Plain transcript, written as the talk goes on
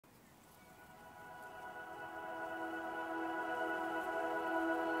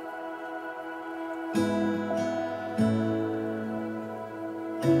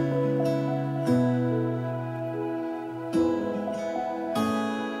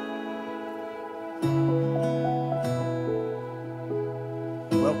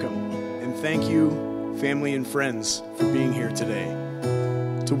thank you, family and friends, for being here today,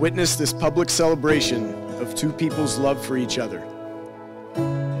 to witness this public celebration of two people's love for each other.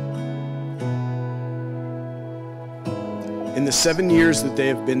 In the 7 years that they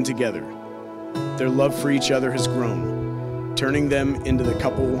have been together, their love for each other has grown, turning them into the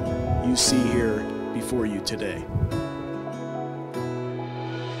couple you see here before you today.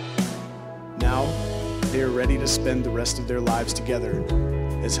 Now, they are ready to spend the rest of their lives together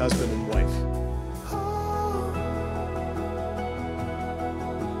as husband and wife.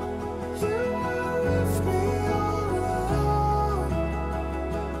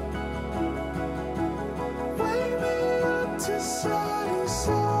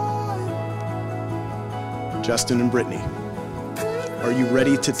 Justin and Brittany, are you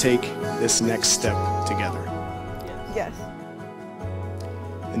ready to take this next step together? Yes.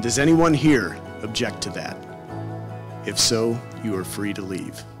 And does anyone here object to that? If so, you are free to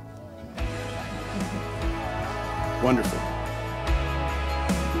leave. Wonderful.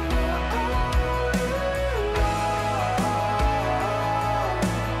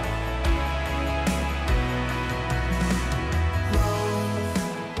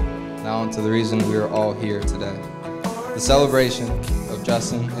 Now on to the reason we are all here today, the celebration of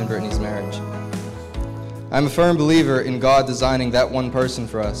Justin and Brittany's marriage. I'm a firm believer in God designing that one person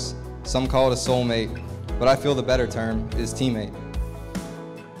for us. Some call it a soulmate, but I feel the better term is teammate.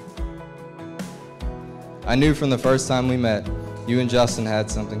 I knew from the first time we met, you and Justin had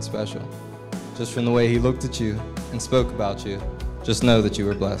something special. Just from the way he looked at you and spoke about you, just know that you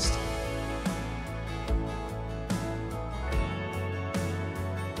were blessed.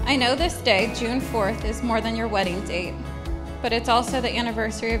 I know this day, June 4th, is more than your wedding date, but it's also the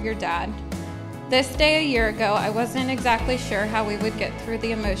anniversary of your dad. This day a year ago, I wasn't exactly sure how we would get through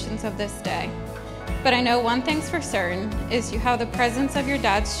the emotions of this day. But I know one thing's for certain, is you have the presence of your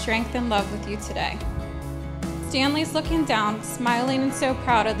dad's strength and love with you today. Stanley's looking down, smiling and so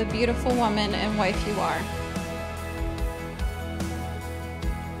proud of the beautiful woman and wife you are.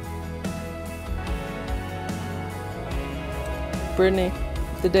 Brittany,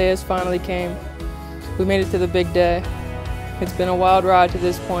 the day has finally came. We made it to the big day. It's been a wild ride to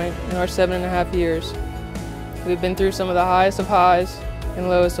this point in our 7.5 years. We've been through some of the highest of highs and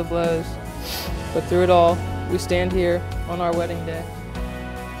lowest of lows. But through it all, we stand here on our wedding day.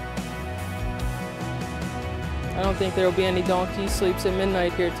 I don't think there will be any donkey sleeps at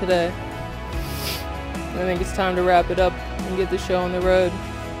midnight here today. I think it's time to wrap it up and get the show on the road.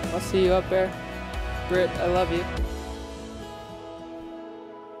 I'll see you up there. Britt, I love you.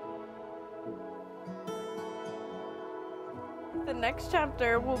 The next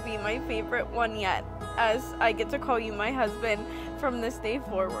chapter will be my favorite one yet, as I get to call you my husband from this day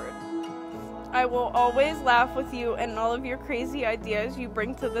forward. I will always laugh with you and all of your crazy ideas you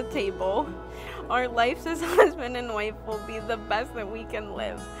bring to the table. Our lives as husband and wife will be the best that we can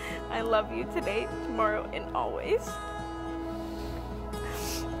live. I love you today, tomorrow, and always.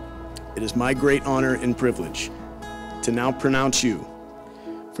 It is my great honor and privilege to now pronounce you,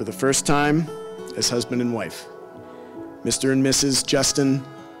 for the first time, as husband and wife, Mr. and Mrs. Justin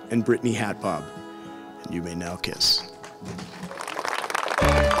and Brittany Hatbob, and you may now kiss.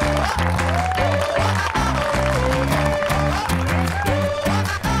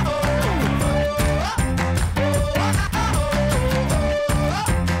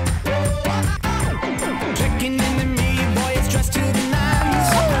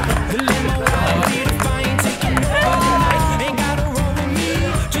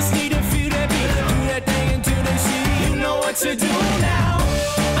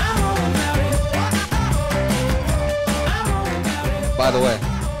 By the way,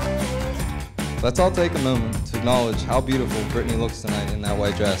 let's all take a moment to acknowledge how beautiful Brittany looks tonight in that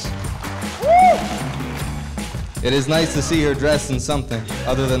white dress. It is nice to see her dressed in something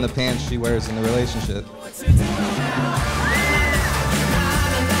other than the pants she wears in the relationship.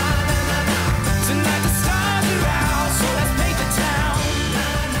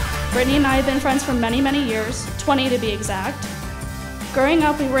 Brittany and I have been friends for many, many years, 20 to be exact. Growing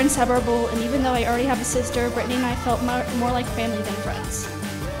up, we were inseparable, and even though I already have a sister, Brittany and I felt more like family than friends.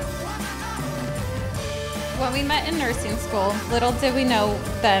 When we met in nursing school, little did we know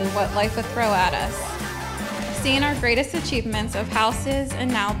then what life would throw at us. Seeing our greatest achievements of houses and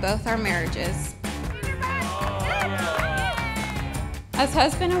now both our marriages. As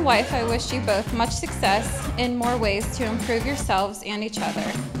husband and wife, I wish you both much success in more ways to improve yourselves and each other.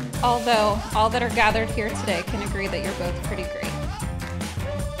 Although all that are gathered here today can agree that you're both pretty great.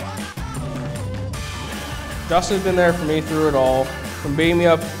 Justin's been there for me through it all, from beating me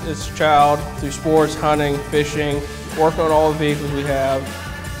up as a child, through sports, hunting, fishing, working on all the vehicles we have,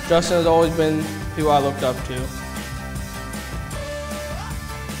 Justin has always been who I looked up to.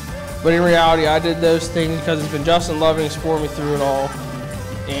 But in reality, I did those things because it's been Justin loving and supporting me through it all,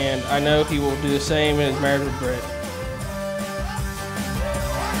 and I know he will do the same in his marriage with Britt.